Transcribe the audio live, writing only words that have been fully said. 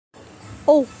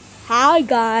Oh, hi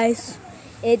guys,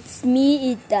 it's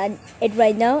me Ethan, and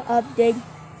right now update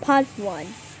part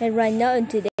 1. And right now and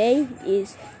today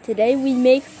we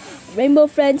make Rainbow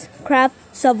Friends Craft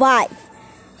Survive.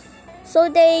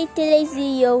 So today's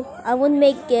video I want to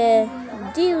make a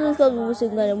deal because we're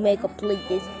gonna make a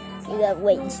playlist. We got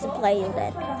ways to play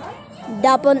that.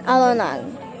 Dapat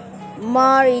alanang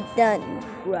Mar Ethan,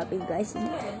 grabbing guys.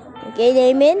 Okay,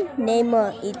 name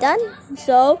Ethan.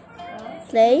 So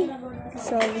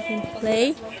we can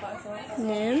play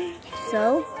name.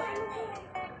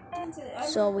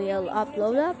 So we'll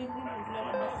upload up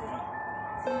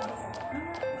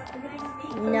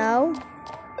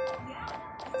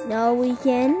now we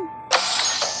can,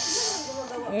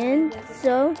 and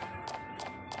so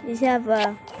we have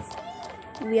a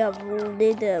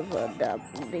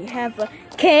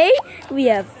K, we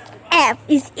have F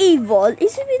is evil.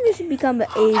 Is it should become an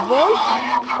evil,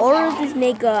 or just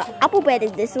make a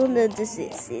alphabetic? This one, this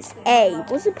is A.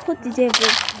 What's the put this have?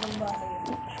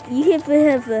 You have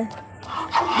this is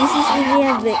we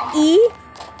have E.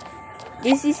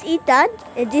 This is Ethan,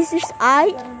 and this is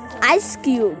Ice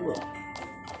Cube.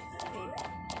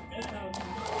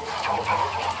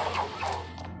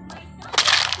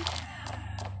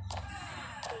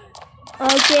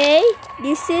 Okay,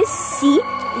 this is C.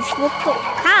 It's for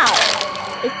cow.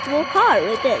 It's for car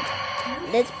right there.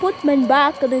 Let's put mine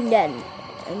back again.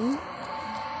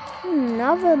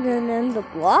 Other than the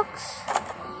blocks.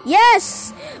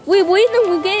 Yes! We win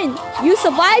again. You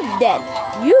survived that.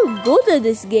 You good at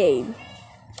this game.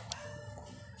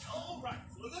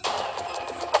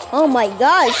 Oh my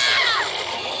gosh.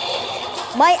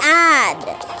 My ad.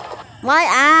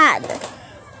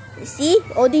 See?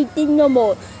 Oh, they didn't no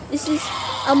more. This is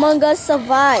Among Us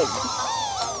Survive.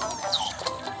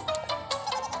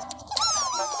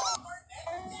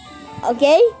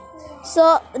 Okay,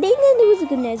 so they didn't do it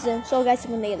again. So guys,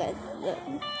 I'm gonna that.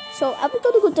 So I'm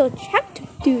gonna go to chapter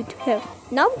 2 to her.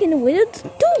 Now I'm gonna win it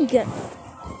 2 again.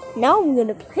 Now I'm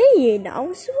gonna play it. Now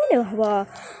this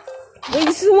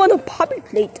is one of public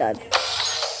playtime.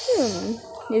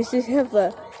 This is have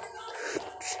a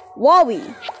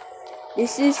Wowie.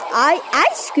 This is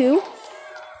Ice Cube.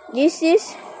 This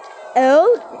is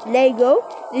L Lego.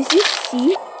 This is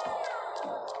C.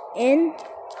 And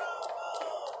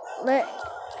the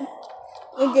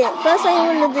first I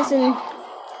want to listen.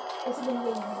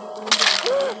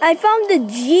 I found the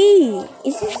G.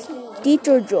 This is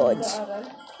Teacher George.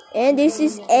 And this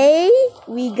is A.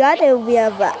 We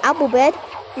have alphabet.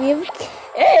 We have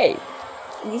K.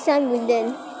 This time we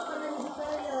then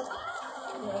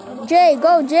J.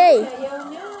 Go J.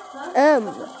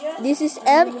 This is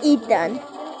M Ethan.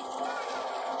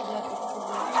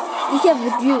 We have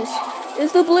the juice.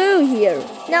 It's the blue here.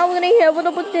 Now we're gonna hear what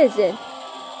to put this in.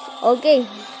 Okay.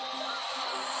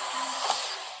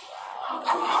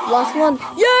 Last one.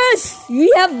 Yes!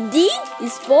 We have D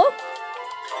is for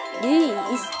D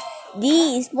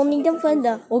is for me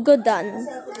Ugandan.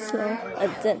 So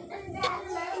that's it.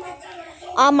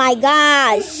 Oh my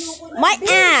gosh! My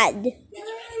ad!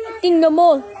 Think no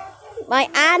more. My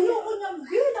ad.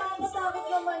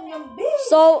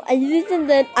 So I didn't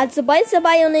that at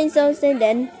sabay online so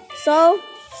then. So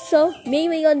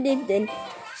maybe on this then.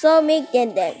 So make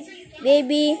then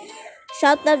maybe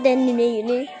shout out then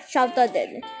shout out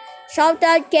then. Shout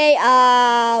out K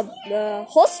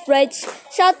host spreads.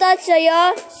 Shout out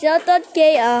Jaya. Shout out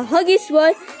K Huggies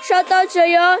one. Shout out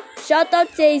Jaya. Shout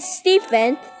out J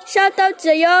Stephen. Shout out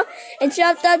Jaya and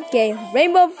shout out K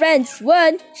Rainbow Friends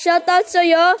 1. Shout out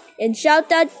Jaya and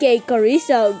shout out K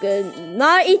Carissa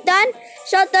Mar Ethan.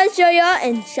 Shout out Jaya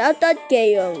and shout out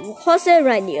K Jose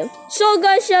Rania. So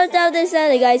guys, shout out this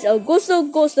guys. Goes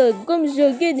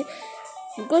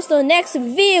to next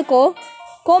vehicle.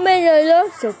 Comment below,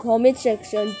 so comment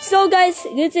section. So guys,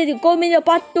 this is the comment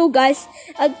part 2 guys.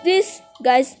 And this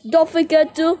guys, don't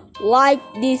forget to like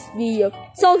this video.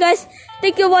 So guys,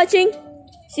 thank you for watching.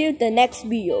 See you in the next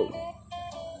video.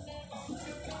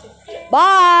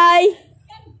 Bye.